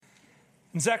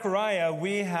In Zechariah,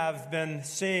 we have been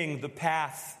seeing the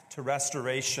path to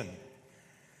restoration.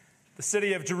 The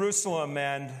city of Jerusalem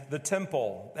and the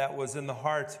temple that was in the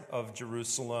heart of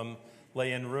Jerusalem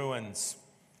lay in ruins.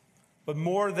 But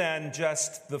more than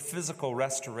just the physical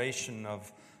restoration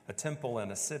of a temple and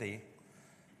a city,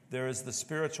 there is the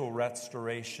spiritual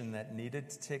restoration that needed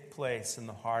to take place in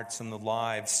the hearts and the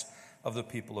lives of the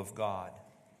people of God.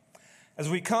 As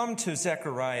we come to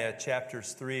Zechariah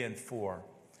chapters 3 and 4,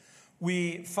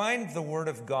 we find the Word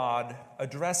of God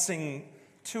addressing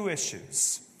two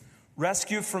issues: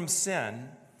 rescue from sin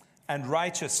and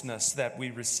righteousness that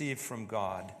we receive from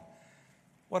God.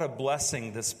 What a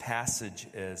blessing this passage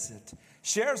is. It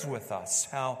shares with us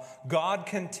how God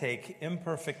can take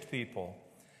imperfect people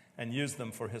and use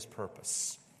them for His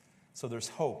purpose. So there's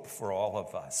hope for all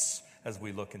of us as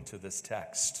we look into this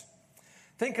text.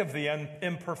 Think of the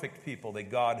imperfect people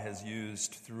that God has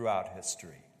used throughout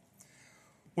history.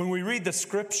 When we read the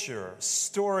Scripture,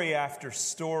 story after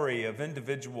story of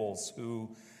individuals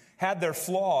who had their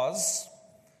flaws,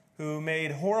 who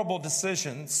made horrible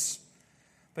decisions,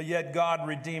 but yet God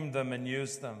redeemed them and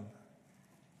used them.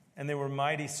 And they were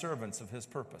mighty servants of His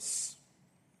purpose.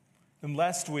 And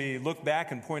lest we look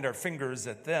back and point our fingers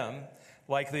at them,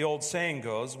 like the old saying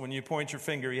goes, when you point your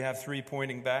finger, you have three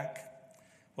pointing back.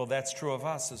 Well, that's true of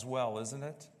us as well, isn't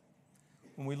it?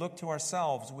 When we look to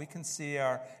ourselves, we can see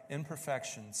our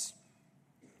imperfections.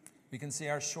 We can see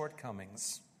our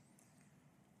shortcomings.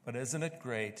 But isn't it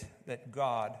great that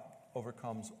God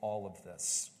overcomes all of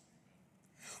this?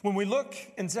 When we look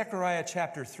in Zechariah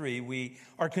chapter 3, we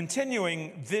are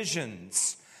continuing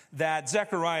visions that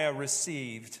Zechariah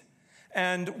received.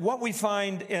 And what we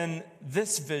find in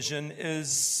this vision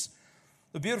is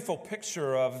the beautiful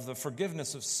picture of the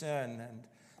forgiveness of sin and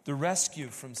the rescue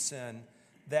from sin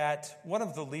that one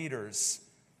of the leaders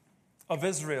of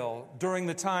Israel during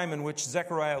the time in which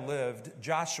Zechariah lived,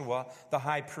 Joshua, the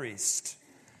high priest.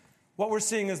 What we're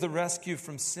seeing is the rescue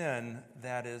from sin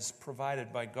that is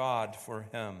provided by God for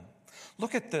him.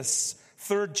 Look at this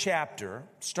third chapter,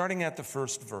 starting at the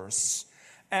first verse.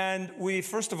 And we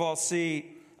first of all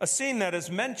see a scene that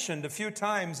is mentioned a few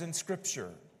times in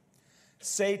Scripture.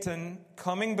 Satan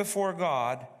coming before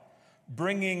God,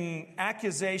 bringing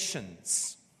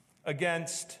accusations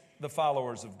against the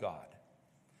followers of God.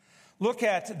 Look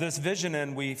at this vision,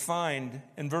 and we find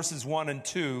in verses 1 and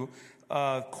 2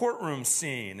 a courtroom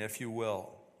scene, if you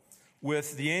will,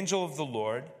 with the angel of the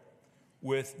Lord,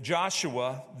 with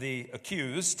Joshua, the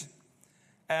accused,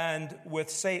 and with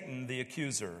Satan, the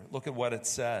accuser. Look at what it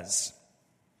says.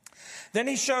 Then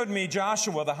he showed me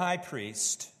Joshua, the high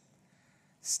priest,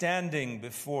 standing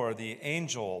before the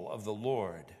angel of the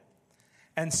Lord,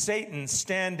 and Satan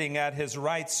standing at his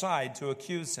right side to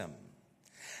accuse him.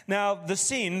 Now, the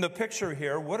scene, the picture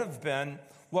here, would have been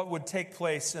what would take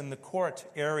place in the court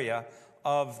area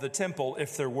of the temple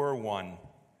if there were one.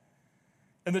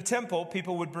 In the temple,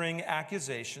 people would bring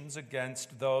accusations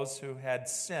against those who had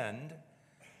sinned,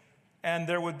 and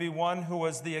there would be one who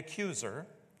was the accuser,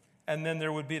 and then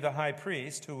there would be the high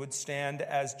priest who would stand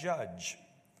as judge.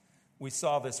 We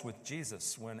saw this with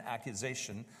Jesus when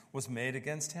accusation was made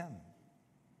against him.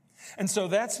 And so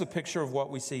that's the picture of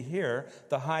what we see here.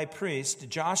 The high priest,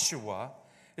 Joshua,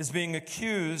 is being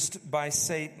accused by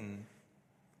Satan.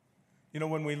 You know,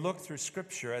 when we look through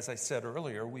Scripture, as I said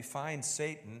earlier, we find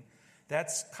Satan,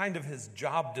 that's kind of his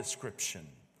job description.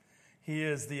 He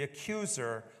is the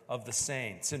accuser of the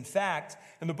saints. In fact,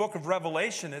 in the book of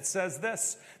Revelation, it says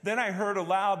this: "Then I heard a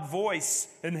loud voice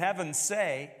in heaven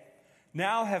say,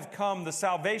 'Now have come the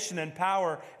salvation and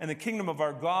power and the kingdom of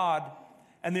our God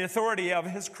and the authority of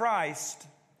His Christ.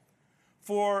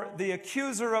 For the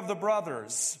accuser of the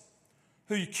brothers,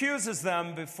 who accuses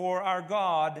them before our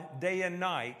God day and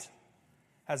night,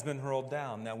 has been hurled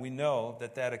down.'" Now we know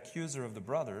that that accuser of the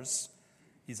brothers,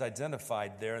 he's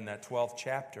identified there in that 12th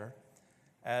chapter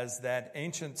as that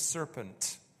ancient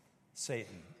serpent,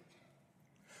 Satan.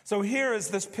 So here is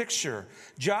this picture.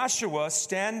 Joshua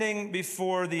standing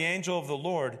before the angel of the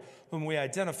Lord, whom we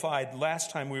identified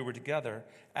last time we were together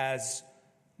as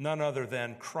none other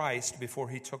than Christ before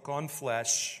he took on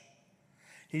flesh.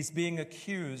 He's being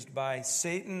accused by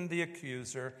Satan the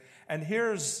accuser. And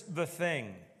here's the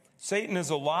thing. Satan is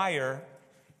a liar,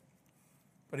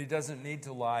 but he doesn't need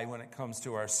to lie when it comes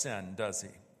to our sin, does he?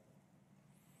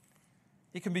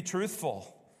 He can be truthful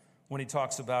when he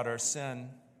talks about our sin,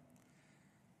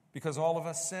 because all of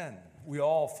us sin. We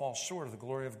all fall short of the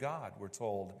glory of God, we're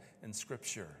told in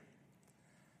Scripture.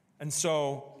 And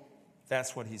so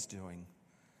that's what he's doing,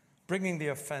 bringing the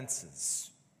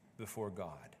offenses before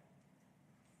God.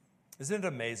 Isn't it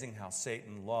amazing how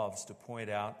Satan loves to point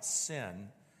out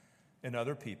sin in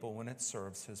other people when it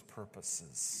serves his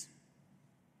purposes.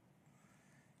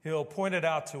 He'll point it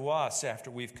out to us after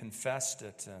we've confessed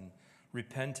it and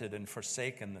repented and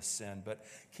forsaken the sin, but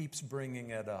keeps bringing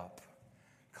it up,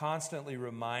 constantly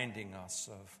reminding us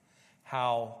of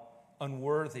how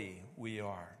unworthy we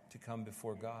are to come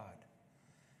before God.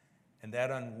 And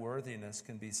that unworthiness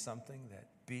can be something that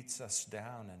beats us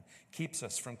down and keeps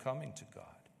us from coming to God.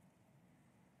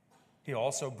 He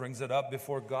also brings it up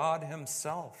before God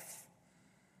himself.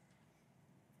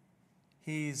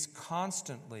 He's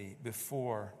constantly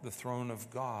before the throne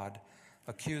of God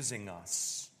accusing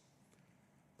us.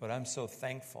 But I'm so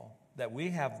thankful that we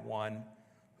have one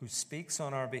who speaks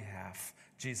on our behalf,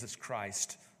 Jesus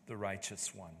Christ, the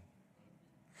righteous one.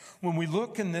 When we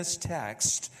look in this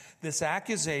text, this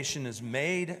accusation is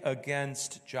made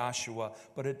against Joshua,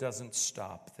 but it doesn't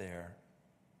stop there.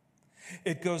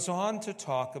 It goes on to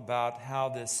talk about how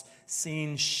this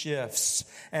scene shifts.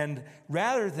 And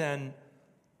rather than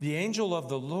the angel of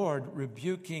the Lord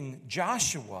rebuking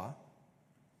Joshua,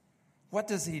 what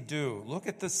does he do? Look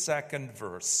at the second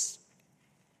verse.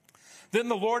 Then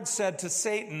the Lord said to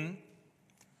Satan,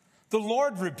 "The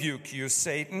Lord rebuke you,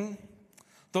 Satan.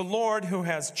 The Lord who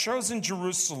has chosen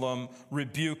Jerusalem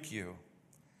rebuke you.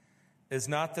 Is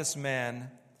not this man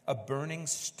a burning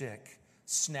stick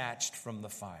snatched from the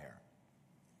fire?"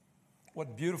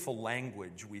 What beautiful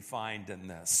language we find in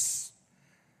this.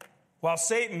 While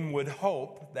Satan would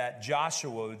hope that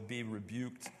Joshua would be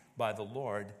rebuked by the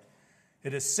Lord,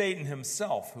 it is Satan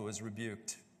himself who is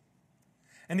rebuked.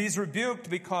 And he's rebuked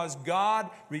because God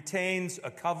retains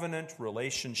a covenant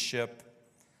relationship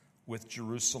with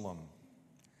Jerusalem.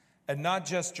 And not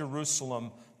just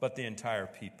Jerusalem, but the entire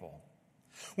people.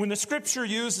 When the scripture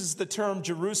uses the term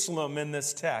Jerusalem in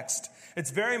this text,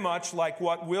 it's very much like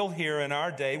what we'll hear in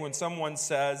our day when someone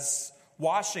says,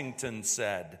 Washington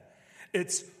said.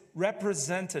 It's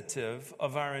representative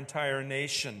of our entire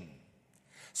nation.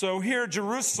 So here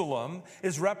Jerusalem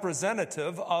is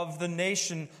representative of the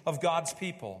nation of God's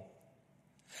people.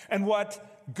 And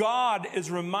what God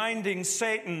is reminding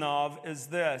Satan of is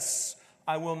this: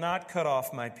 I will not cut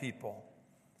off my people.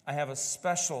 I have a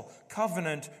special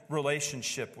covenant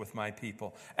relationship with my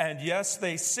people. And yes,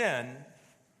 they sin,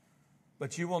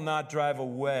 but you will not drive a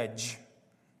wedge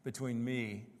between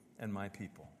me and my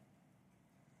people.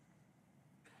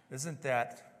 Isn't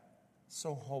that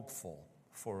so hopeful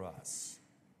for us?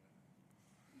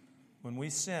 When we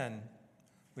sin,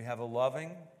 we have a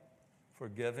loving,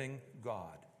 forgiving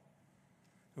God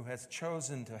who has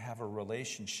chosen to have a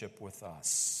relationship with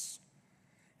us.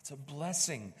 It's a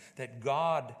blessing that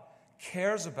God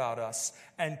cares about us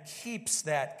and keeps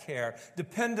that care,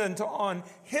 dependent on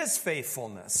his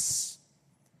faithfulness,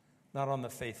 not on the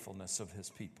faithfulness of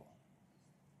his people.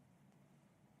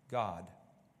 God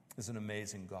is an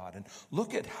amazing God. And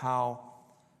look at how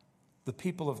the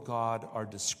people of God are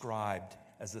described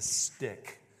as a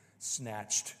stick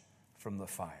snatched from the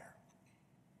fire.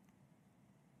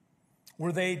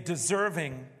 Were they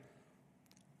deserving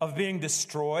of being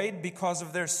destroyed because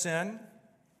of their sin?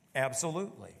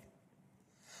 Absolutely.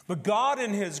 But God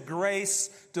in his grace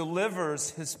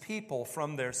delivers his people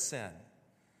from their sin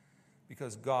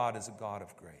because God is a God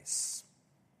of grace.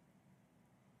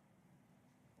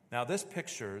 Now this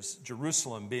pictures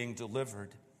Jerusalem being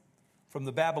delivered from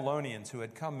the Babylonians who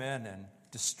had come in and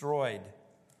destroyed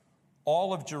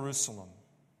all of Jerusalem.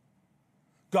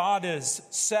 God is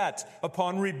set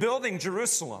upon rebuilding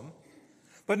Jerusalem,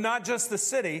 but not just the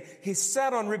city. He's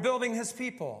set on rebuilding his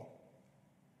people.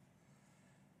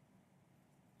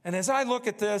 And as I look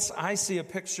at this, I see a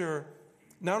picture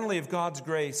not only of God's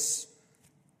grace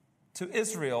to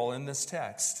Israel in this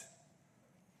text,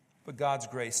 but God's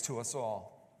grace to us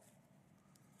all.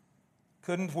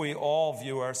 Couldn't we all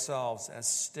view ourselves as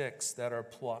sticks that are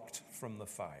plucked from the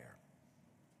fire?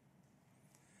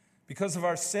 Because of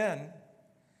our sin,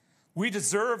 we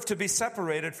deserve to be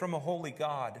separated from a holy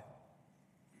God.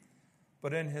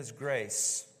 But in his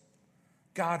grace,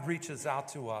 God reaches out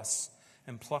to us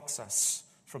and plucks us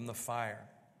from the fire.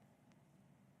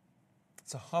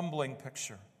 It's a humbling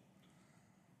picture,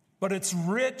 but it's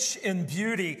rich in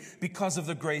beauty because of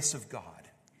the grace of God.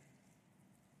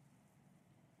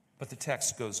 But the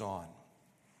text goes on.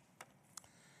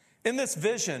 In this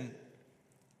vision,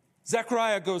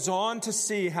 Zechariah goes on to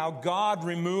see how God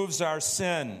removes our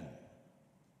sin.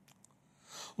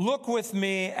 Look with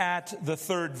me at the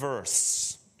third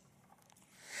verse.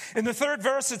 In the third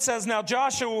verse it says, "Now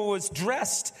Joshua was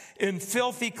dressed in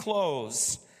filthy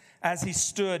clothes as he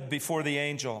stood before the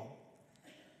angel.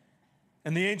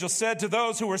 And the angel said to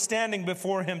those who were standing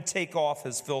before him, 'Take off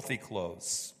his filthy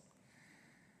clothes.'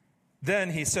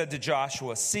 Then he said to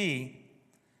Joshua, "See,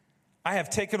 I have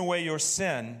taken away your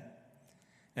sin,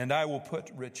 and I will put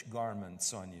rich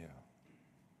garments on you."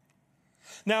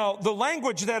 Now, the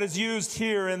language that is used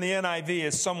here in the NIV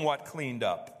is somewhat cleaned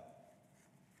up.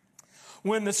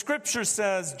 When the scripture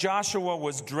says Joshua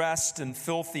was dressed in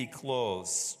filthy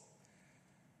clothes,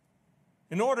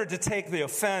 in order to take the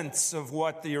offense of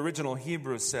what the original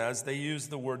Hebrew says, they use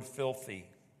the word filthy.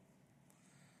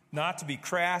 Not to be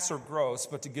crass or gross,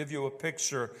 but to give you a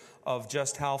picture of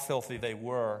just how filthy they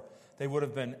were. They would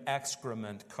have been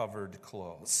excrement-covered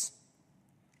clothes.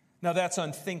 Now, that's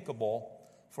unthinkable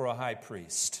for a high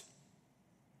priest.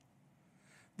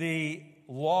 The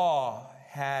law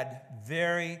had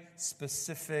very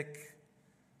specific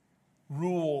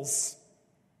rules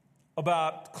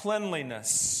about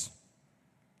cleanliness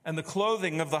and the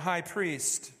clothing of the high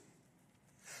priest.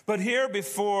 But here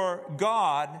before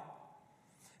God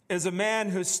is a man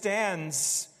who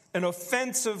stands in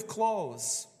offensive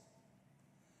clothes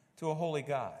to a holy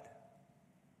God.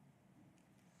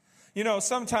 You know,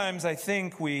 sometimes I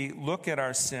think we look at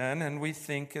our sin and we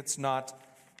think it's not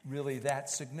really that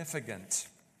significant.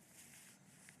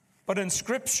 But in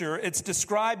Scripture, it's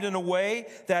described in a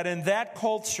way that in that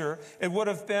culture, it would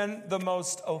have been the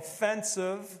most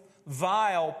offensive,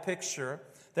 vile picture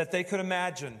that they could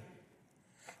imagine.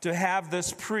 To have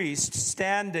this priest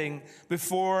standing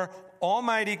before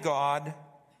Almighty God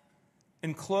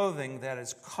in clothing that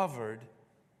is covered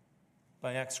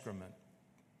by excrement.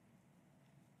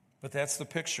 But that's the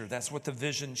picture. That's what the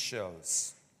vision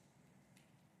shows.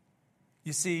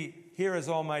 You see, here is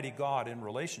Almighty God in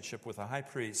relationship with a high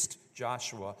priest,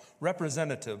 Joshua,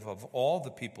 representative of all the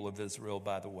people of Israel,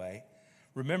 by the way.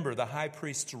 Remember, the high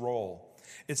priest's role.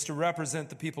 It's to represent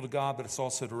the people to God, but it's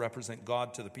also to represent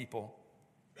God to the people.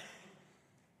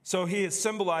 So he is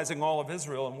symbolizing all of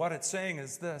Israel, and what it's saying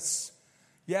is this.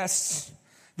 Yes,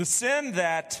 the sin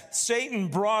that Satan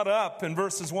brought up in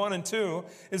verses 1 and 2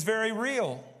 is very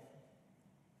real.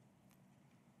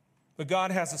 But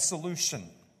God has a solution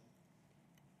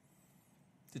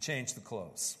to change the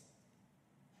clothes.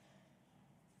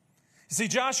 You see,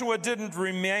 Joshua didn't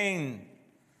remain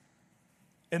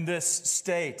in this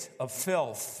state of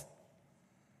filth.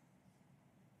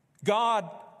 God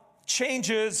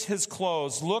changes his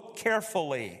clothes. Look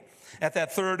carefully at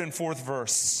that 3rd and 4th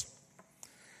verse.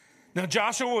 Now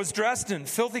Joshua was dressed in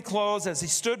filthy clothes as he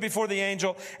stood before the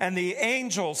angel, and the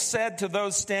angel said to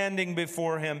those standing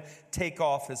before him, "Take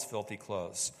off his filthy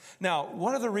clothes." Now,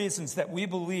 one of the reasons that we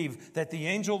believe that the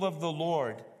angel of the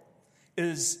Lord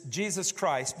is Jesus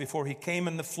Christ before he came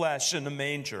in the flesh in the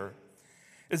manger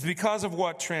is because of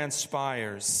what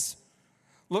transpires.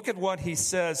 Look at what he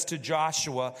says to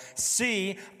Joshua.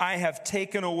 "See, I have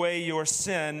taken away your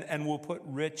sin and will put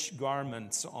rich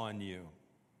garments on you."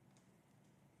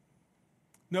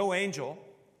 No angel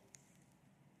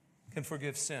can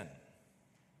forgive sin.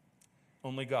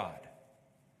 Only God.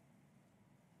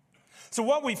 So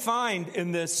what we find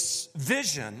in this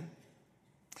vision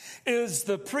is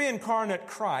the pre-incarnate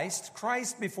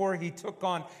Christ before he took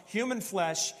on human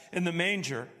flesh in the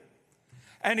manger.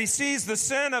 And he sees the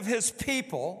sin of his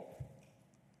people.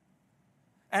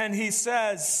 And he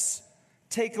says,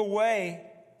 "Take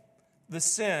away the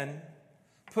sin,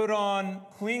 put on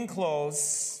clean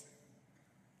clothes.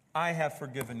 I have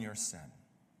forgiven your sin."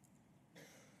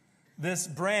 This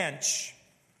branch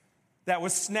that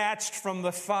was snatched from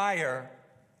the fire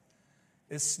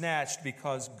is snatched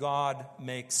because God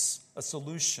makes a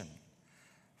solution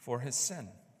for his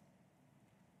sin.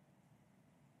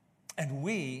 And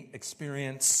we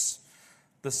experience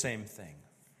the same thing.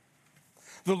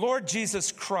 The Lord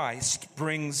Jesus Christ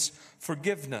brings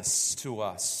forgiveness to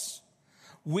us.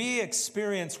 We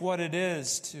experience what it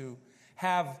is to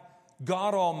have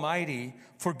God Almighty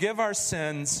forgive our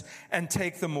sins and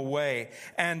take them away.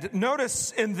 And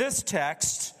notice in this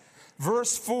text,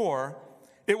 verse 4,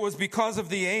 it was because of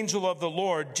the angel of the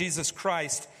Lord, Jesus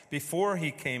Christ, before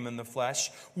he came in the flesh.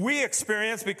 We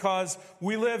experience because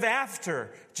we live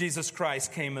after Jesus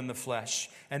Christ came in the flesh,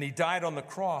 and he died on the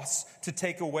cross to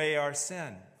take away our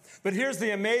sin. But here's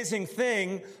the amazing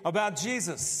thing about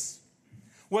Jesus.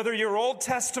 Whether you're Old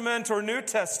Testament or New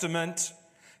Testament,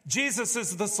 Jesus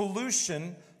is the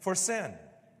solution for sin.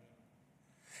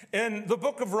 In the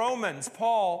book of Romans,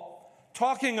 Paul,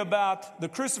 talking about the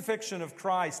crucifixion of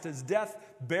Christ, his death,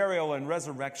 burial, and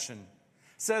resurrection,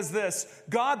 says this: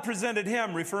 God presented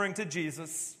him, referring to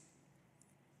Jesus,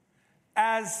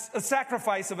 as a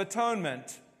sacrifice of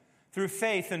atonement through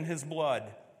faith in his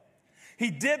blood. He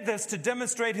did this to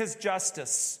demonstrate his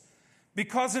justice,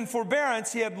 because in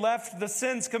forbearance he had left the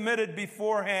sins committed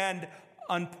beforehand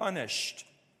unpunished.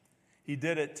 He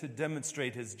did it to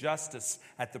demonstrate his justice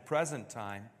at the present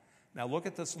time. Now look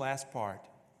at this last part.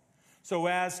 So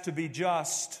as to be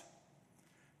just,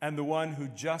 and the one who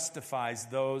justifies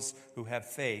those who have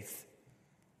faith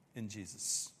in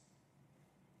Jesus.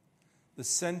 The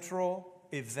central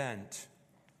event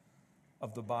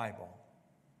of the Bible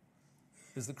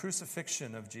is the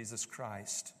crucifixion of Jesus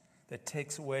Christ that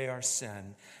takes away our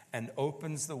sin and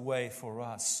opens the way for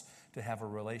us to have a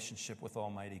relationship with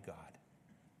Almighty God.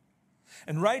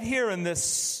 And right here in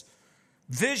this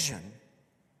vision,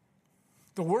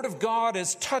 the Word of God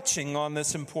is touching on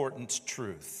this important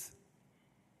truth.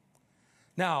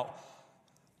 Now,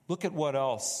 look at what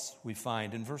else we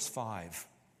find in verse 5.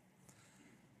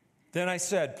 Then I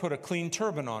said, put a clean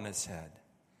turban on his head.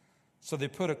 So they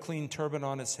put a clean turban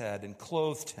on his head and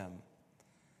clothed him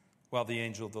while the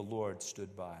angel of the Lord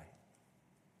stood by.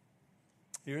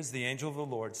 Here's the angel of the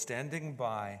Lord standing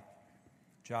by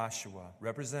Joshua,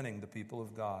 representing the people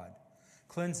of God,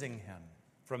 cleansing him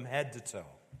from head to toe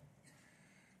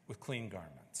with clean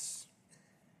garments.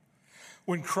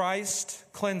 When Christ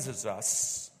cleanses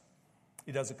us,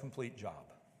 he does a complete job,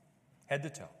 head to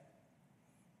toe.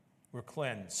 We're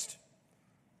cleansed.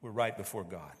 We're right before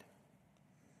God.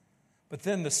 But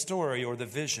then the story or the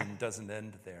vision doesn't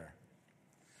end there.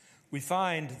 We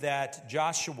find that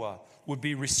Joshua would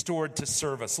be restored to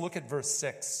service. Look at verse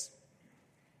 6.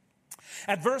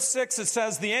 At verse 6, it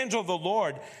says, the angel of the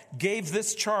Lord gave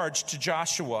this charge to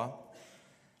Joshua.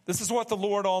 This is what the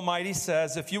Lord Almighty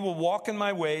says, if you will walk in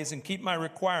my ways and keep my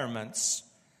requirements,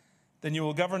 then you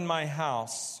will govern my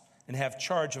house and have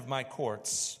charge of my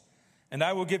courts, and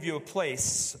I will give you a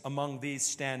place among these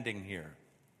standing here.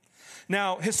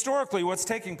 Now, historically, what's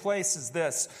taking place is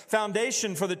this.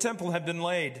 Foundation for the temple had been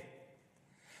laid.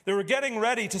 They were getting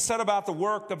ready to set about the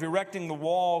work of erecting the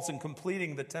walls and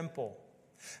completing the temple.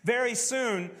 Very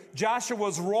soon,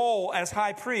 Joshua's role as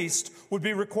high priest would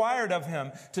be required of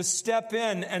him to step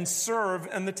in and serve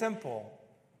in the temple.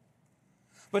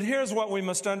 But here's what we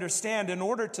must understand. In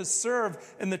order to serve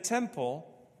in the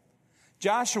temple,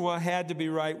 Joshua had to be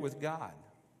right with God.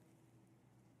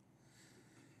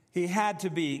 He had to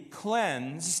be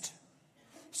cleansed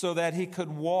so that he could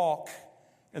walk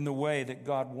in the way that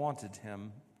God wanted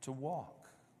him to walk.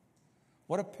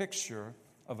 What a picture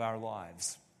of our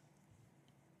lives.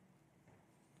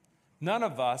 None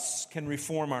of us can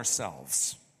reform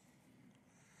ourselves.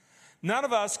 None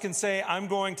of us can say, I'm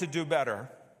going to do better.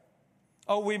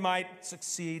 Oh, we might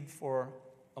succeed for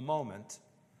a moment,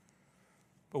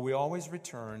 but we always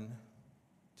return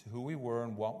to who we were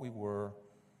and what we were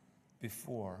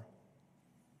before,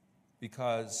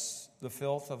 because the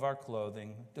filth of our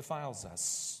clothing defiles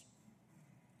us.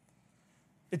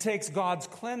 It takes God's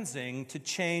cleansing to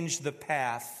change the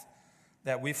path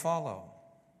that we follow.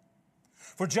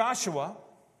 For Joshua,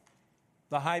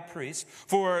 the high priest,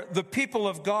 for the people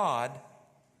of God,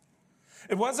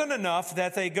 it wasn't enough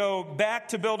that they go back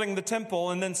to building the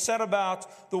temple and then set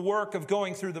about the work of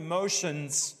going through the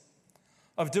motions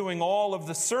of doing all of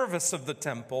the service of the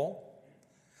temple.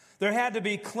 There had to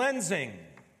be cleansing.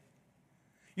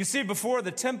 You see, before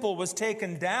the temple was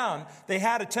taken down, they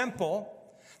had a temple.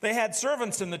 They had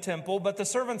servants in the temple, but the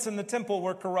servants in the temple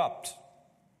were corrupt.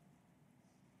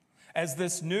 As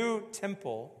this new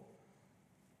temple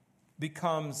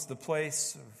becomes the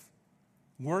place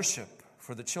of worship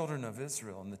for the children of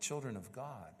Israel and the children of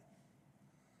God,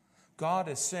 God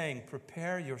is saying,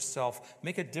 prepare yourself,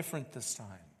 make it different this time.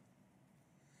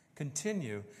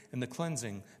 Continue in the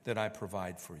cleansing that I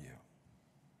provide for you.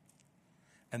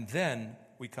 And then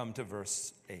we come to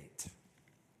verse 8.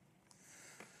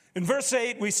 In verse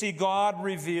 8, we see God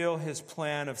reveal his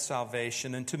plan of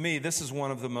salvation. And to me, this is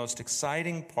one of the most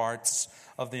exciting parts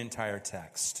of the entire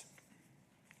text.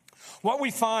 What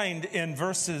we find in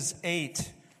verses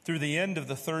 8 through the end of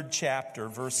the 3rd chapter,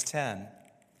 verse 10,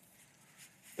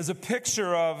 is a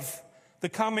picture of the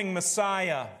coming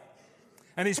Messiah.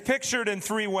 And he's pictured in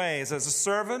 3 ways: as a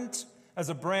servant, as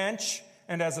a branch,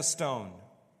 and as a stone.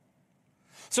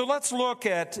 So let's look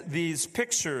at these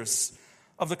pictures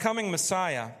of the coming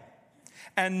Messiah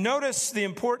and notice the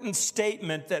important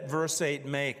statement that verse 8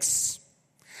 makes.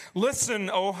 Listen,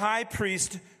 O high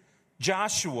priest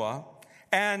Joshua,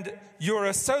 and your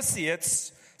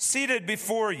associates seated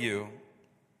before you,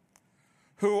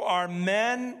 who are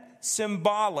men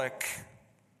symbolic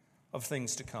of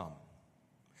things to come.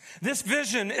 This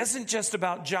vision isn't just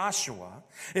about Joshua.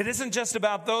 It isn't just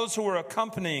about those who are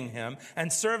accompanying him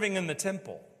and serving in the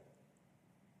temple.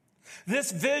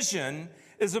 This vision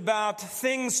is about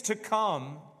things to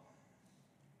come,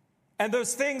 and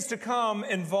those things to come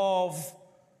involve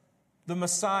the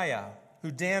Messiah,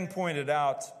 who Dan pointed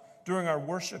out during our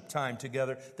worship time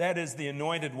together. That is the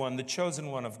anointed one, the chosen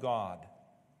one of God,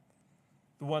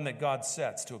 the one that God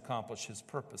sets to accomplish his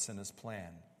purpose and his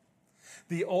plan.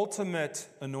 The ultimate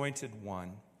anointed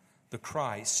one, the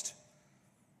Christ,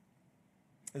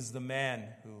 is the man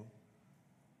who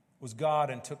was God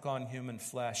and took on human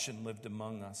flesh and lived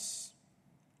among us.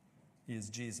 He is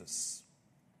Jesus.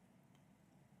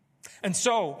 And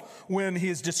so, when he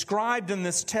is described in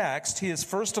this text, he is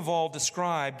first of all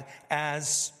described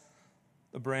as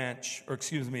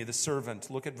the servant.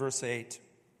 Look at verse 8.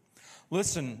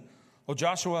 Listen, O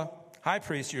Joshua, high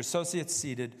priest, your associates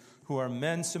seated, who are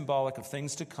men symbolic of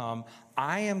things to come,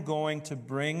 I am going to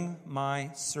bring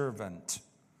my servant,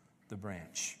 the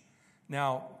branch.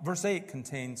 Now, verse 8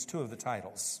 contains two of the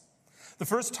titles. The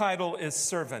first title is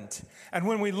servant. And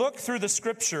when we look through the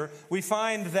scripture, we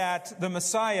find that the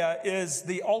Messiah is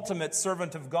the ultimate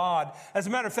servant of God. As a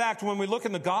matter of fact, when we look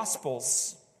in the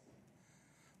Gospels,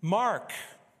 Mark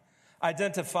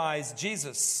identifies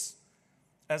Jesus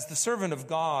as the servant of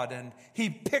God, and he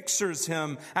pictures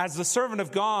him as the servant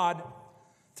of God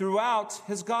throughout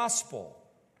his gospel.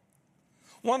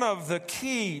 One of the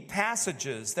key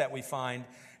passages that we find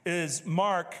is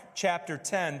Mark chapter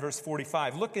 10, verse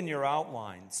 45. Look in your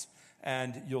outlines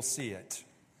and you'll see it.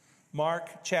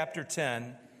 Mark chapter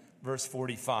 10, verse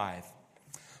 45.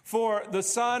 For the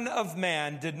Son of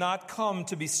Man did not come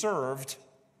to be served,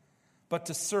 but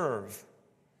to serve,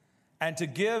 and to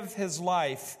give his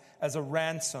life as a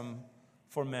ransom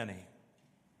for many.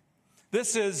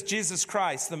 This is Jesus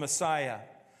Christ, the Messiah,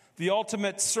 the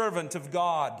ultimate servant of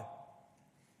God.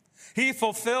 He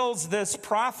fulfills this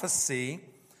prophecy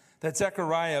that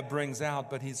Zechariah brings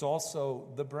out, but he's also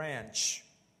the branch.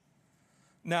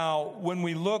 Now, when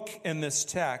we look in this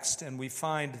text and we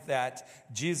find that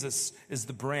Jesus is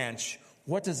the branch,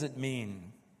 what does it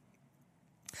mean?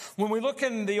 When we look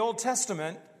in the Old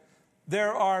Testament,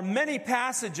 there are many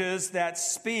passages that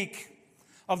speak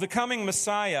of the coming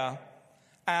Messiah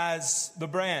as the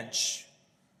branch.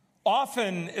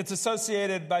 Often it's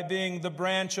associated by being the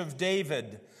branch of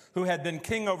David, who had been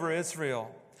king over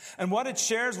Israel. And what it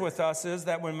shares with us is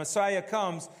that when Messiah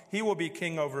comes, he will be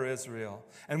king over Israel.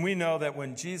 And we know that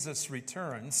when Jesus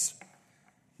returns,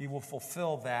 he will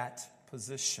fulfill that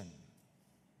position.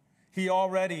 He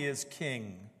already is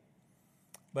king,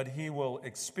 but he will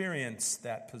experience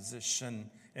that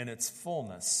position in its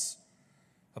fullness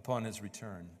upon his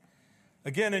return.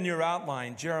 Again, in your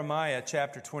outline, Jeremiah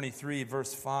chapter 23,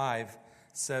 verse 5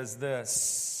 says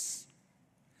this: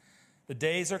 "The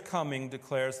days are coming,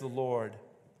 declares the Lord,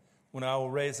 when I will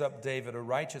raise up David, a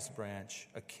righteous branch,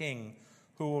 a king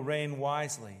who will reign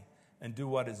wisely and do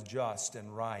what is just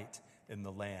and right in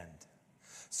the land."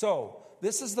 So,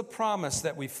 this is the promise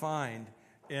that we find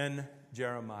in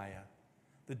Jeremiah.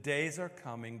 The days are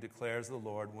coming, declares the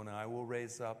Lord, when I will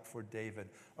raise up for David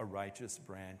a righteous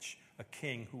branch, a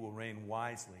king who will reign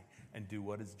wisely and do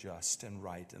what is just and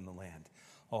right in the land.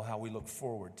 Oh, how we look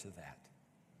forward to that.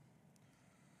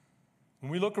 When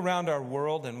we look around our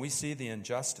world and we see the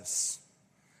injustice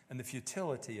and the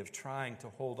futility of trying to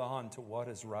hold on to what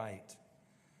is right,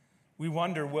 we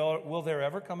wonder, will there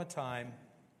ever come a time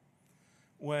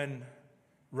when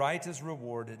right is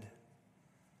rewarded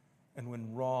and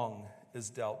when wrong is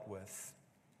dealt with?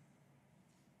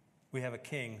 We have a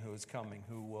king who is coming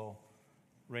who will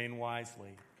reign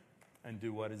wisely and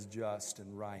do what is just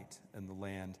and right in the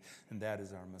land, and that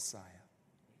is our Messiah.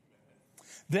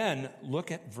 Then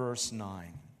look at verse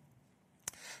 9.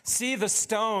 "See the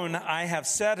stone I have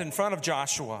set in front of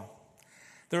Joshua.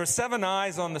 There are 7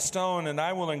 eyes on the stone, and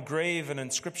I will engrave an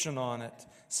inscription on it,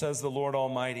 says the Lord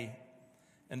Almighty.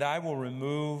 And I will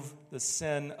remove the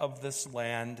sin of this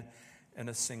land in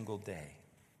a single day."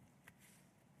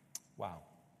 Wow.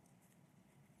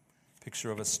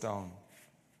 Picture of a stone.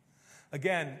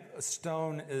 Again, a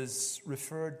stone is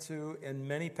referred to in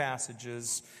many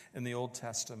passages in the Old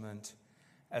Testament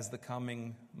as the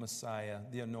coming Messiah,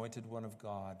 the anointed one of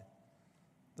God,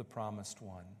 the promised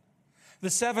one. The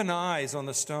 7 eyes on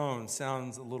the stone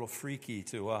sounds a little freaky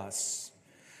to us,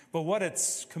 but what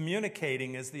it's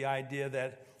communicating is the idea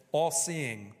that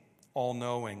all-seeing,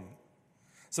 all-knowing.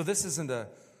 So this isn't a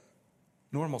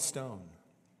normal stone.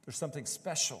 There's something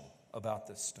special about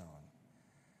this stone.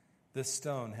 This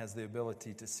stone has the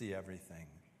ability to see everything,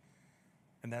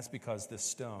 and that's because this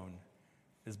stone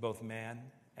is both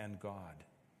man and God,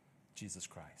 Jesus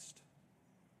Christ.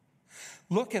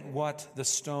 Look at what the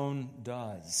stone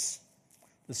does.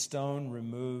 The stone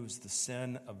removes the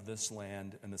sin of this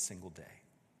land in a single day.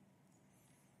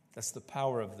 That's the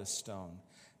power of this stone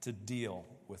to deal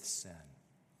with sin.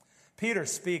 Peter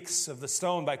speaks of the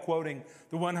stone by quoting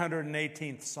the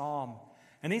 118th Psalm.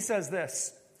 And he says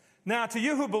this, "Now to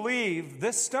you who believe,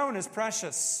 this stone is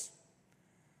precious.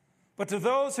 But to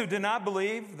those who do not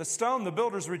believe, the stone the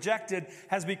builders rejected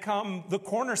has become the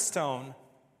cornerstone,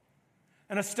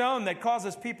 and a stone that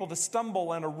causes people to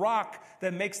stumble, and a rock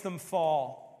that makes them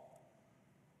fall.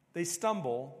 They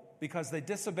stumble because they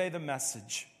disobey the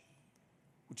message,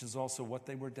 which is also what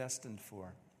they were destined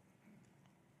for."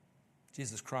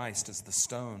 Jesus Christ is the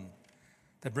stone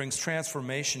that brings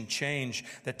transformation, change,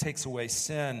 that takes away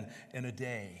sin in a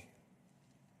day.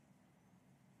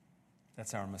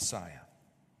 That's our Messiah.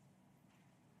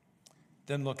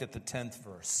 Then look at the 10th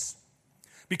verse.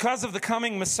 Because of the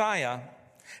coming Messiah,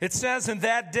 it says, "In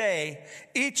that day,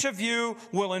 each of you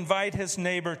will invite his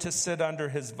neighbor to sit under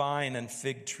his vine and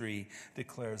fig tree,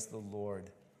 declares the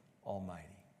Lord Almighty."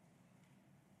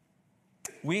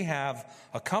 We have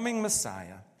a coming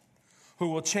Messiah who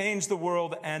will change the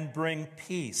world and bring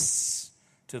peace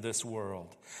to this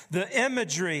world. The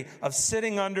imagery of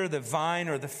sitting under the vine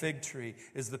or the fig tree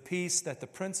is the peace that the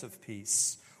Prince of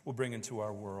Peace will bring into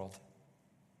our world.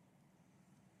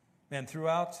 Man,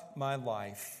 throughout my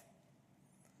life,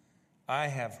 I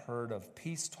have heard of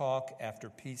peace talk after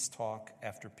peace talk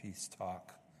after peace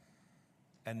talk,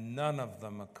 and none of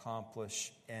them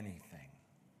accomplish anything.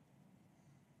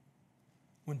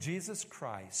 When Jesus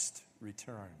Christ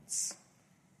returns,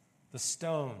 the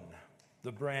stone,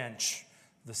 the branch,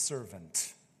 the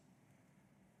servant,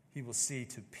 he will see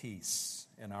to peace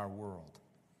in our world.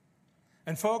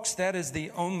 And folks, that is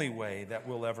the only way that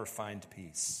we'll ever find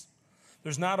peace.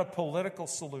 There's not a political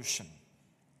solution.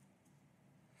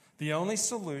 The only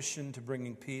solution to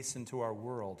bringing peace into our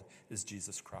world is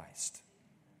Jesus Christ.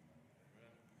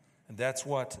 And that's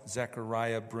what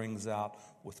Zechariah brings out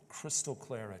with crystal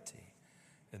clarity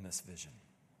in this vision.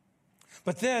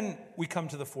 But then we come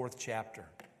to the 4th chapter.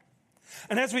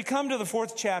 And as we come to the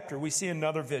 4th chapter, we see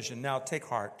another vision. Now, take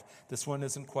heart. This one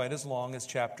isn't quite as long as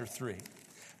chapter 3.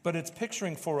 But it's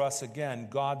picturing for us, again,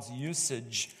 God's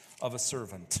usage of a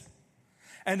servant.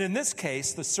 And in this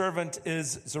case, the servant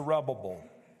is Zerubbabel.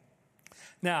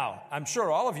 Now, I'm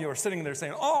sure all of you are sitting there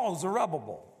saying, "Oh,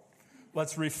 Zerubbabel."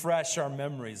 Let's refresh our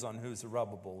memories on who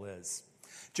Zerubbabel is.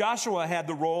 Joshua had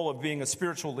the role of being a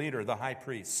spiritual leader, the high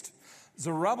priest.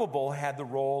 Zerubbabel had the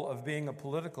role of being a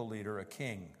political leader, a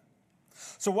king.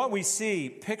 So what we see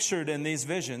pictured in these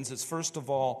visions is, first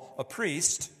of all, a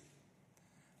priest,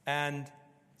 and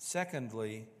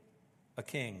secondly, a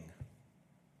king.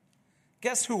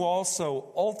 Guess who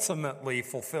also ultimately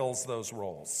fulfills those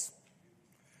roles?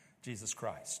 Jesus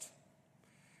Christ.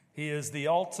 He is the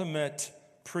ultimate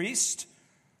priest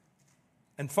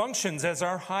and functions as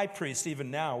our high priest even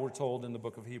now, we're told in the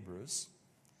book of Hebrews.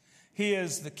 He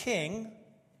is the king,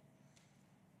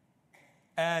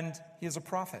 and he is a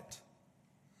prophet.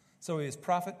 So he is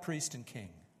prophet, priest, and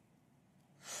king.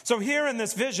 So here in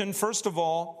this vision, first of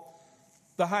all,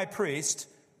 the high priest,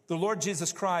 the Lord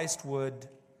Jesus Christ, would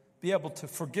be able to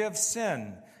forgive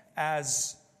sin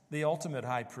as the ultimate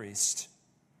high priest.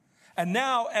 And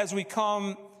now, as we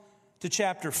come to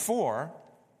chapter 4,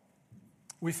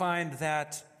 we find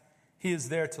that he is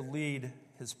there to lead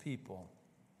his people.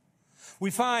 We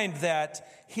find that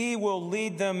he will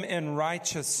lead them in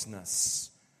righteousness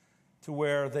to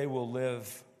where they will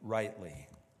live rightly.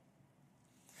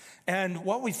 And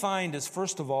what we find is,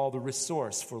 first of all, the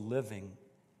resource for living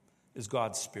is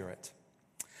God's Spirit.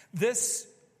 This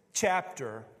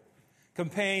chapter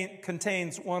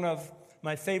contains one of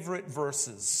my favorite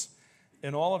verses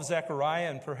in all of Zechariah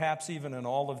and perhaps even in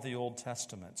all of the Old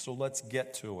Testament. So let's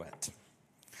get to it.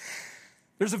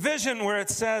 There's a vision where it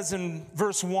says in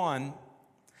verse 1,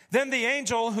 "Then the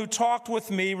angel who talked with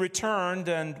me returned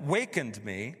and wakened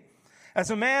me, as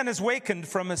a man is wakened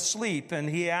from his sleep, and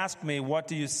he asked me, 'What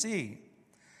do you see?'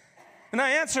 And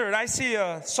I answered, 'I see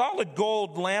a solid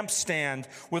gold lampstand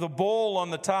with a bowl on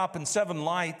the top and 7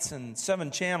 lights and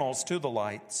 7 channels to the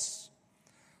lights.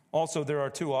 Also there are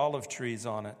 2 olive trees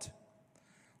on it,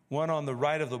 one on the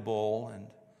right of the bowl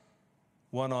and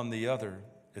one on the other,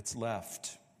 its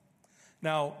left.'"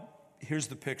 Now, here's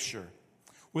the picture.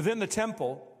 Within the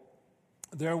temple,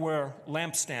 there were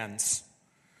lampstands.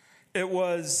 It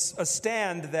was a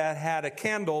stand that had a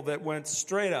candle that went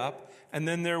straight up, and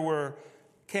then there were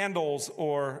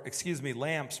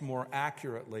lamps more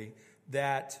accurately,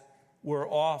 that were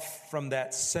off from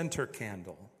that center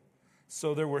candle.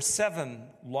 So there were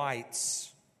 7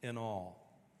 lights in all.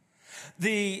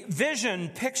 The vision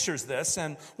pictures this,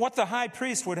 and what the high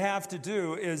priest would have to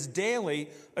do is daily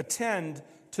attend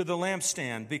to the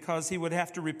lampstand, because he would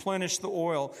have to replenish the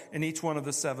oil in each one of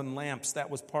the 7 lamps. That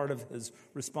was part of his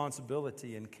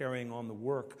responsibility in carrying on the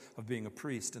work of being a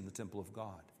priest in the temple of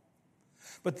God.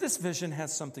 But this vision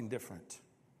has something different.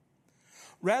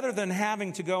 Rather than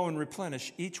having to go and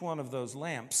replenish each one of those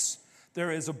lamps,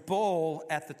 there is a bowl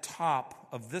at the top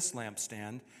of this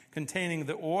lampstand containing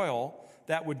the oil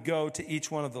that would go to each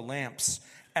one of the lamps.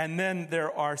 And then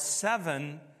there are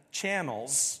 7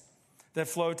 channels that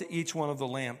flow to each one of the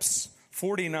lamps,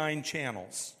 49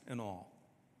 channels in all.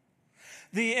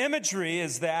 The imagery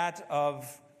is that of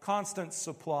constant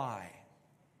supply.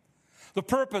 The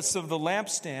purpose of the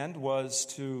lampstand was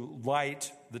to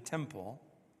light the temple,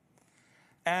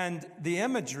 and the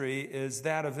imagery is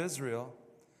that of Israel,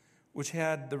 which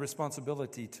had the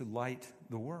responsibility to light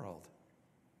the world.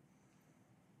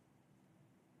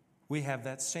 We have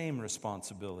that same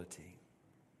responsibility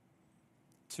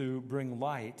to bring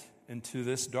light into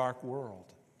this dark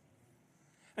world.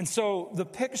 And so the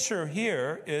picture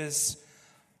here is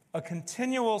a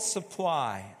continual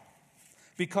supply,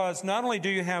 because not only do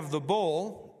you have the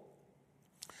bowl,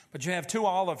 but you have 2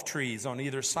 olive trees on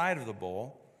either side of the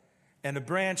bowl and a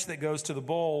branch that goes to the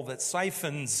bowl that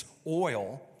siphons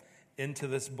oil into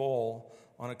this bowl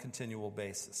on a continual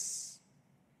basis.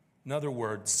 In other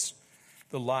words,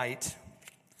 the light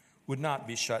would not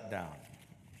be shut down.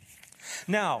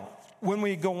 Now, when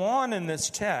we go on in this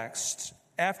text,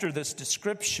 after this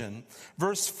description,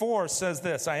 verse 4 says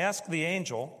this: I asked the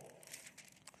angel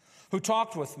who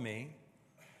talked with me,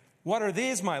 "What are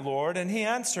these, my Lord?" And he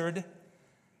answered,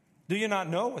 "Do you not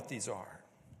know what these are?"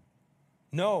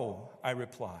 "No," I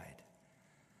replied.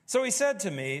 So he said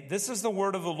to me, "This is the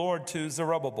word of the Lord to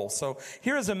Zerubbabel." So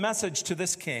here is a message to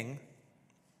this king.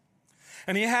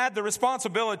 And he had the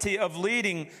responsibility of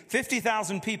leading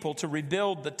 50,000 people to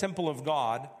rebuild the temple of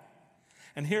God.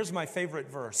 And here's my favorite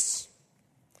verse: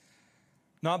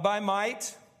 "Not by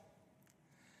might,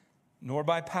 nor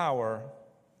by power,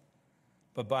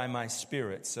 but by my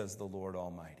Spirit, says the Lord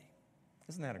Almighty."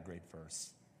 Isn't that a great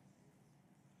verse?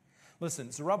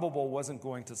 Listen, Zerubbabel wasn't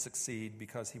going to succeed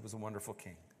because he was a wonderful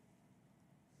king.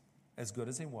 As good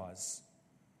as he was,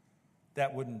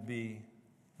 that wouldn't be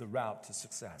the route to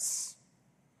success.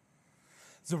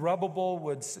 Zerubbabel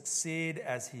would succeed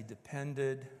as he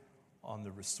depended on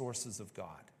the resources of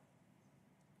God.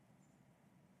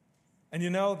 And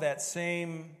you know, that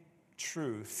same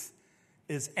truth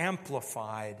is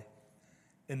amplified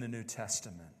in the New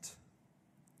Testament.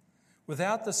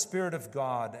 Without the Spirit of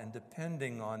God and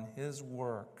depending on His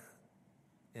work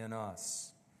in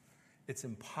us, it's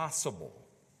impossible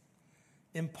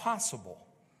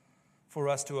for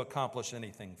us to accomplish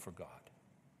anything for God.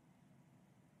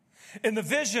 In the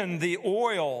vision, the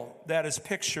oil that is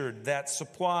pictured, that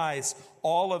supplies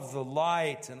all of the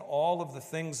light and all of the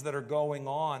things that are going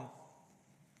on,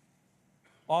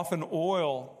 often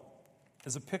oil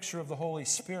is a picture of the Holy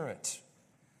Spirit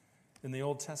in the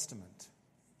Old Testament.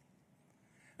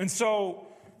 And so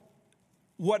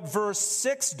what verse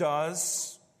 6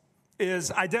 does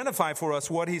is identify for us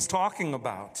what he's talking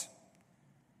about.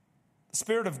 The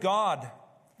Spirit of God,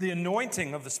 the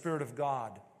anointing of the Spirit of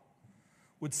God,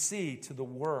 would see to the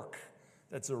work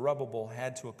that Zerubbabel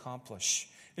had to accomplish.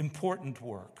 Important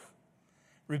work.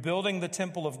 Rebuilding the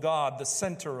temple of God, the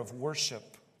center of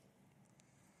worship.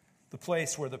 The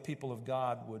place where the people of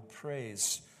God would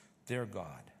praise their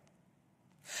God.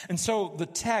 And so the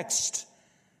text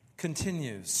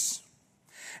continues.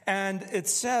 And it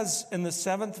says in the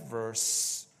 7th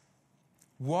verse,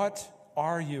 "What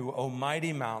are you, O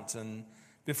mighty mountain?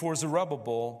 Before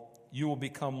Zerubbabel, you will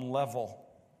become level.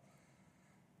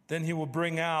 Then he will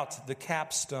bring out the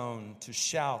capstone to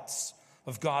shouts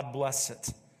of God bless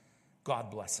it,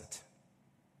 God bless it."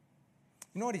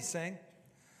 You know what he's saying?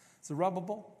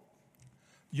 Zerubbabel,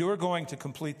 you're going to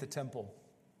complete the temple,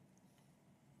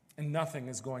 and nothing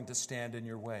is going to stand in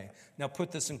your way. Now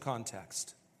put this in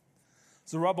context.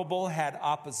 Zerubbabel had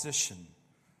opposition.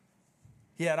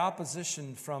 He had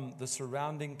opposition from the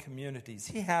surrounding communities.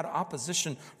 He had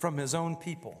opposition from his own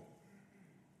people.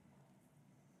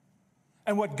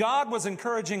 And what God was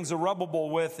encouraging Zerubbabel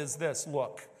with is this: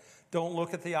 look, don't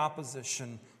look at the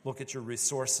opposition, look at your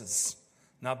resources.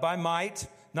 Not by might,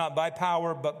 not by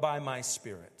power, but by my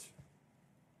Spirit.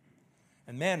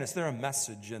 And man, is there a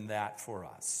message in that for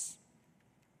us?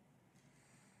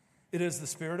 It is the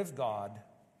Spirit of God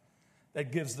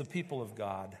that gives the people of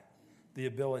God the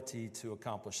ability to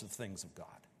accomplish the things of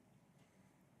God.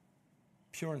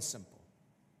 Pure and simple.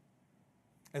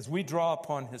 As we draw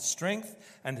upon His strength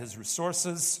and His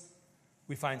resources,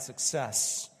 we find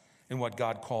success in what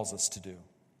God calls us to do.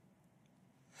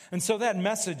 And so that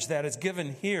message that is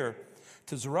given here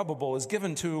to Zerubbabel is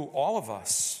given to all of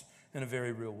us in a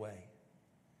very real way.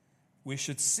 We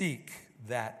should seek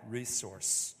that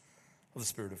resource of the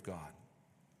Spirit of God.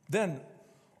 Then,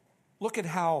 look at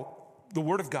how the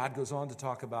Word of God goes on to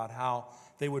talk about how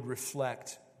they would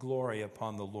reflect glory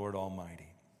upon the Lord Almighty.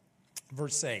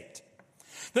 Verse 8.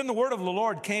 Then the word of the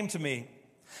Lord came to me.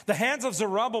 The hands of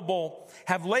Zerubbabel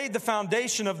have laid the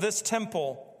foundation of this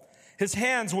temple. His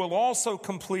hands will also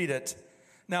complete it.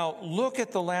 Now look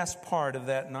at the last part of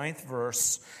that 9th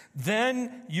verse.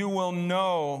 Then you will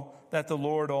know that the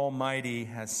Lord Almighty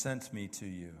has sent me to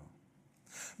you.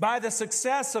 By the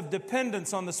success of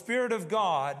dependence on the Spirit of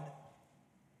God,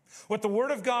 what the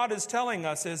Word of God is telling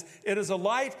us is it is a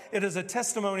light, it is a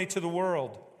testimony to the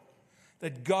world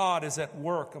that God is at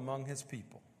work among His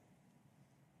people.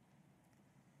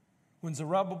 When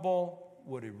Zerubbabel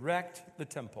would erect the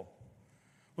temple,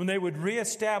 when they would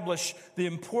reestablish the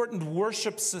important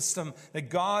worship system that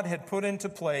God had put into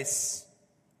place,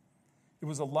 it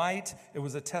was a light, it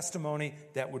was a testimony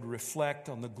that would reflect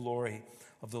on the glory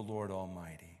of the Lord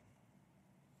Almighty.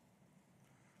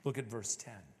 Look at verse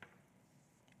 10.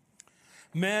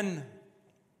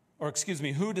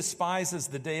 Who despises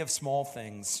the day of small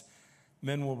things?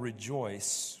 Men will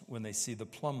rejoice when they see the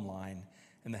plumb line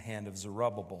in the hand of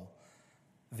Zerubbabel.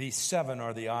 These 7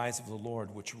 are the eyes of the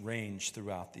Lord which range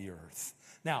throughout the earth.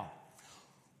 Now,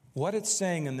 what it's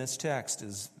saying in this text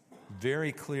is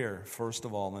very clear, first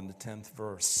of all, in the 10th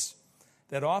verse,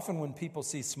 that often when people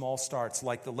see small starts,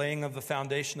 like the laying of the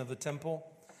foundation of the temple,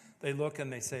 they look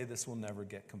and they say, this will never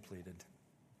get completed.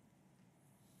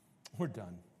 We're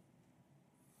done.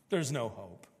 There's no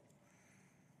hope.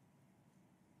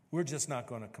 We're just not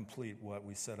going to complete what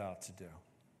we set out to do.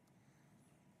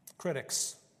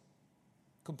 Critics,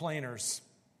 complainers,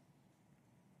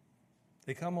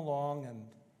 they come along and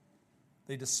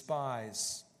they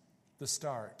despise the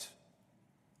start.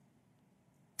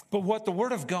 But what the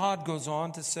Word of God goes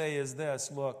on to say is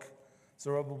this: look,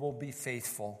 Zerubbabel, be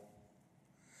faithful.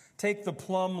 Take the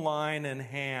plumb line in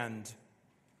hand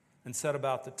and set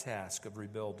about the task of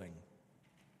rebuilding.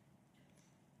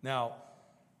 Now,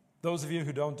 those of you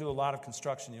who don't do a lot of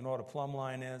construction, you know what a plumb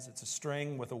line is? It's a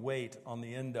string with a weight on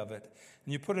the end of it.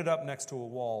 And you put it up next to a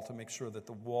wall to make sure that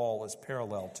the wall is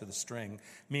parallel to the string,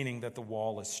 meaning that the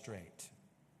wall is straight.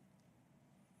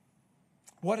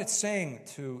 What it's saying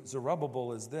to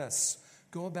Zerubbabel is this: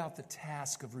 go about the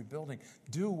task of rebuilding.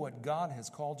 Do what God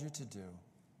has called you to do.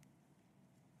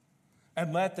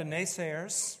 And let the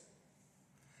naysayers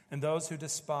and those who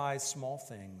despise small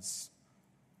things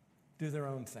do their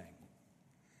own thing.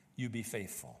 You be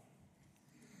faithful.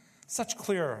 Such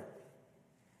clear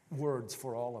words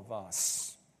for all of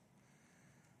us.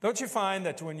 Don't you find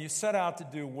that when you set out to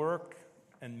do work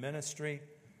and ministry,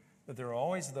 that there are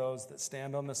always those that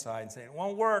stand on the side and say, it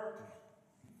won't work.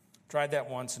 Tried that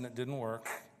once and it didn't work.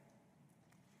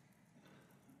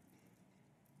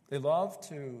 They love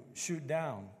to shoot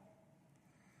down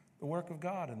the work of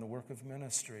God and the work of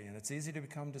ministry, and it's easy to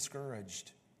become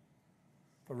discouraged.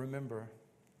 But remember,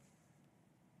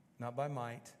 not by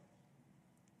might,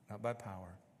 not by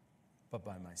power, but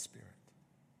by my Spirit.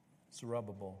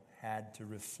 Zerubbabel had to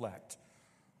reflect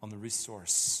on the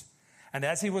resource. And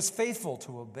as he was faithful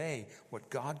to obey what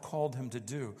God called him to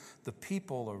do, the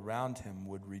people around him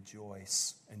would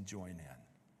rejoice and join in.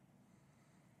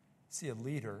 See, a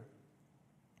leader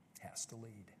has to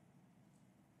lead.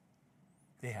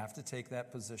 They have to take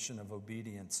that position of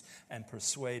obedience and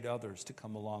persuade others to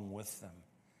come along with them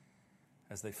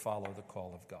as they follow the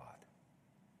call of God.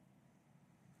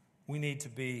 We need to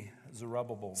be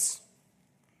Zerubbabels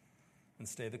and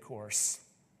stay the course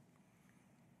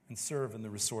and serve in the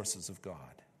resources of God.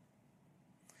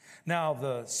 Now,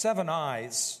 the 7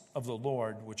 eyes of the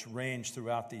Lord which range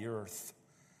throughout the earth,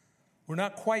 we're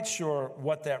not quite sure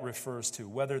what that refers to,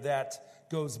 whether that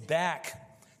goes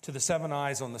back to the 7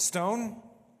 eyes on the stone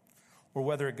or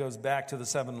whether it goes back to the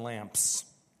 7 lamps.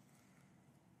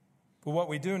 But what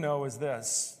we do know is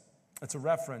this: it's a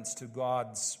reference to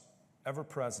God's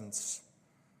ever-presence,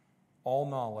 all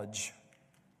knowledge.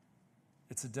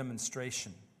 It's a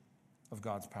demonstration of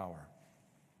God's power.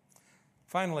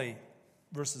 Finally,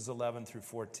 verses 11 through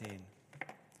 14.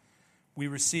 We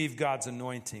receive God's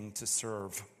anointing to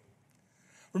serve.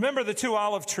 Remember the 2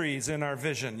 olive trees in our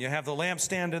vision. You have the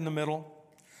lampstand in the middle.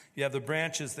 You have the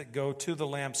branches that go to the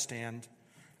lampstand.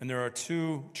 And there are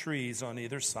 2 trees on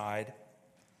either side.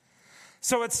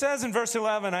 So it says in verse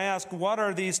 11, I ask, what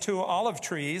are these 2 olive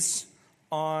trees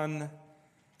on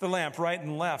the lamp, right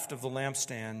and left of the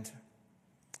lampstand?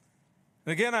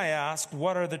 And again I ask,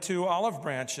 what are the 2 olive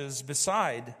branches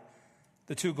beside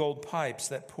the 2 gold pipes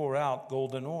that pour out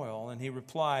golden oil? And he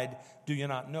replied, do you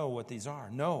not know what these are?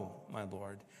 No, my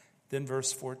Lord. Then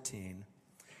verse 14,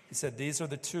 he said, these are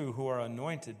the 2 who are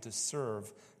anointed to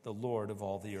serve the Lord of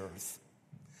all the earth.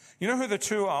 You know who the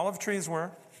two olive trees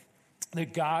were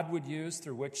that God would use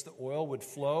through which the oil would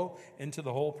flow into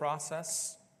the whole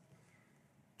process?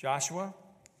 Joshua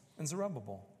and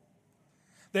Zerubbabel.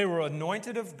 They were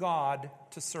anointed of God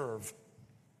to serve.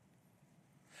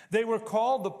 They were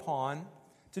called upon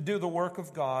to do the work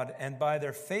of God, and by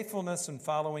their faithfulness in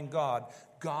following God,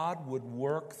 God would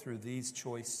work through these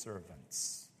choice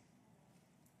servants.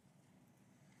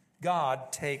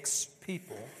 God takes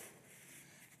people,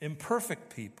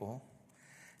 imperfect people,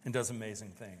 and does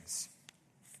amazing things.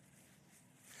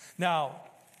 Now,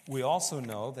 we also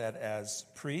know that as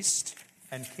priest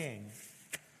and king,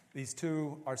 these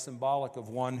two are symbolic of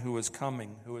one who is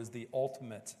coming, who is the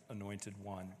ultimate anointed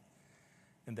one,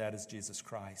 and that is Jesus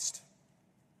Christ.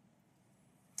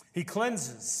 He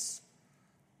cleanses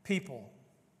people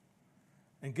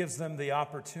and gives them the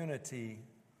opportunity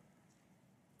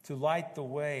to light the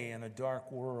way in a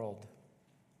dark world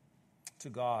to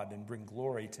God and bring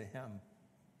glory to Him.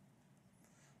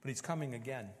 But He's coming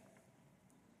again,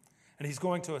 and He's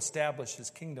going to establish His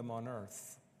kingdom on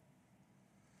earth.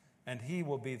 And He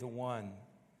will be the one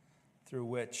through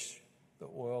which the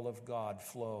oil of God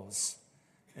flows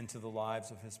into the lives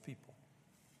of His people.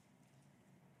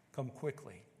 Come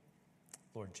quickly,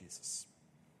 Lord Jesus.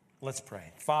 Let's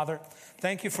pray. Father,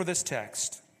 thank You for this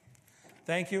text.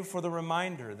 Thank You for the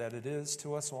reminder that it is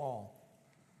to us all.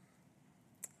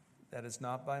 That is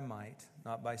not by might,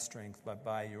 not by strength, but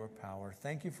by Your power.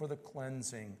 Thank You for the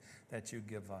cleansing that You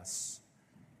give us.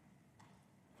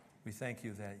 We thank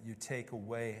You that You take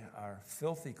away our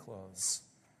filthy clothes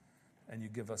and You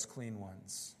give us clean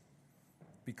ones.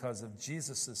 Because of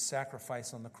Jesus'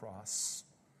 sacrifice on the cross,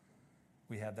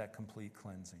 we have that complete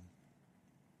cleansing.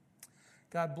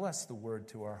 God, bless the word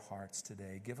to our hearts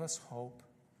today. Give us hope.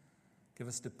 Give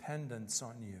us dependence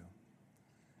on You.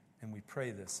 And we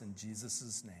pray this in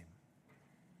Jesus' name.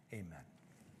 Amen.